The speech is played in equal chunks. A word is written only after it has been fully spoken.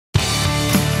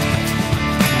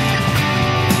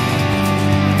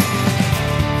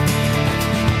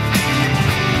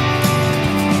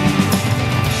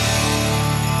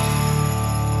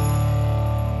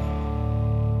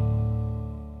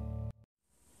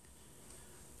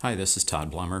Hi, this is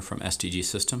Todd Blummer from STG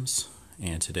Systems,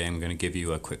 and today I'm going to give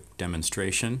you a quick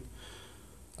demonstration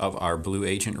of our Blue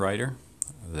Agent Writer.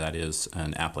 That is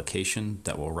an application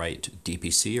that will write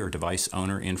DPC or device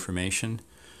owner information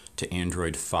to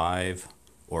Android 5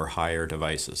 or higher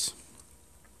devices.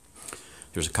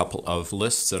 There's a couple of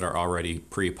lists that are already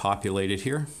pre-populated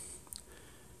here,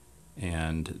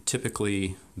 and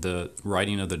typically the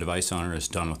writing of the device owner is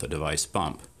done with a device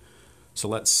bump. So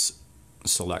let's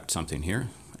select something here.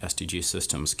 STG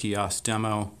Systems Kiosk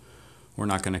demo. We're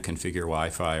not going to configure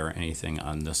Wi-Fi or anything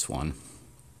on this one.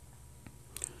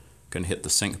 Going to hit the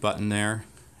sync button there,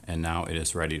 and now it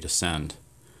is ready to send.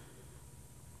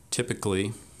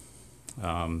 Typically,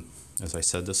 as I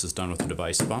said, this is done with a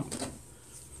device bump.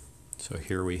 So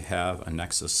here we have a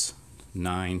Nexus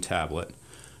 9 tablet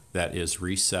that is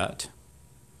reset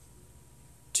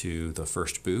to the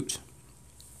first boot.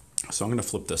 So I'm going to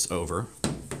flip this over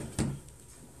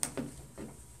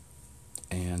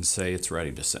and say it's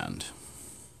ready to send.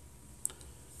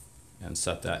 And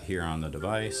set that here on the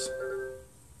device.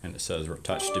 And it says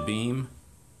touch to beam.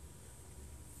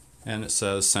 And it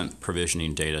says sent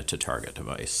provisioning data to target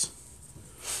device.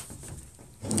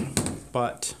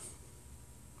 But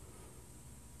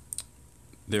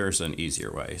there's an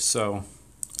easier way. So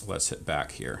let's hit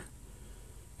back here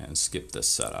and skip this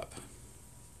setup.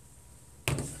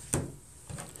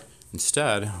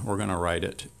 Instead, we're going to write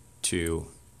it to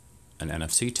an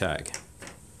NFC tag.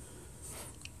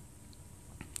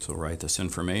 So write this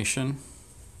information.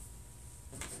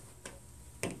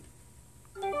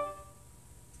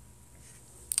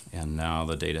 And now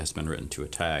the data has been written to a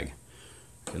tag.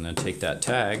 And then take that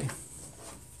tag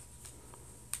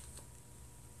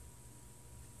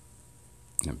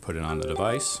and put it on the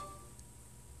device.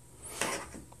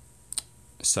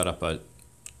 Set up a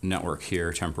network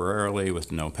here temporarily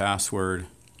with no password,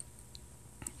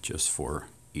 just for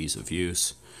ease of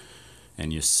use.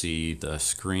 And you see the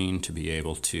screen to be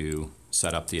able to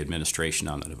set up the administration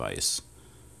on the device.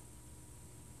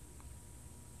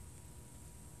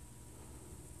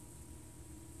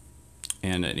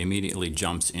 And it immediately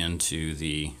jumps into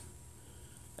the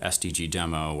STG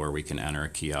demo where we can enter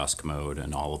kiosk mode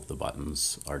and all of the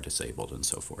buttons are disabled and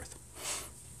so forth.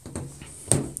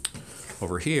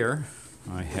 Over here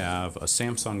I have a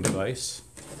Samsung device.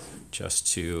 Just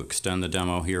to extend the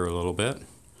demo here a little bit,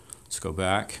 let's go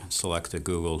back, select the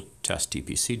Google Test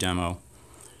DPC demo,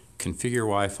 configure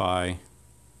Wi-Fi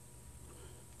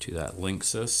to that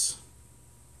Linksys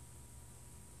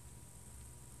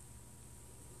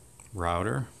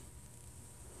router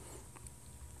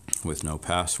with no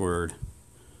password,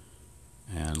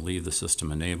 and leave the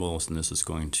system enabled. And this is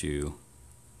going to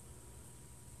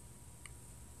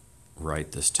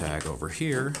write this tag over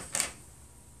here.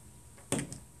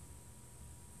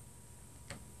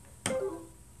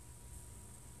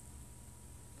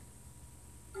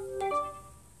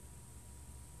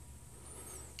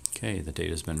 Okay, the data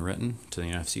has been written to the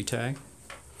NFC tag.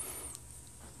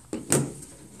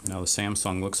 Now the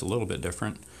Samsung looks a little bit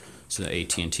different. It's the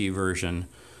AT&T version.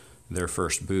 Their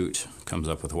first boot comes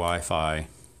up with Wi-Fi.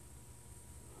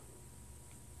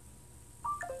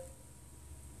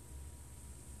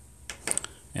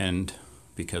 And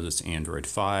because it's Android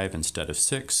 5 instead of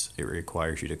 6, it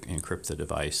requires you to encrypt the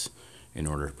device in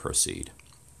order to proceed.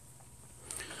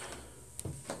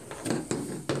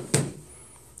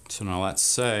 So now let's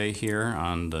say here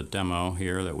on the demo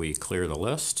here that we clear the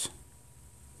list.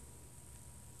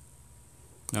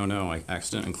 No, I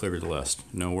accidentally cleared the list.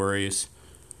 No worries.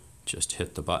 Just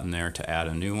hit the button there to add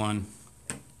a new one.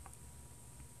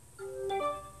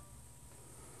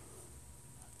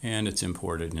 And it's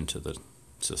imported into the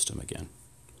system again.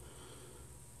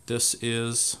 This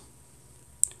is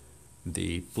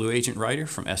the Blue Agent Writer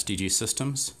from STG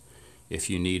Systems. If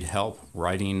you need help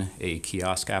writing a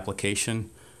kiosk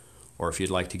application, or if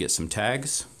you'd like to get some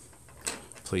tags,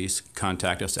 please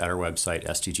contact us at our website,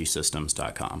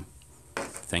 stgsystems.com.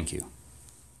 Thank you.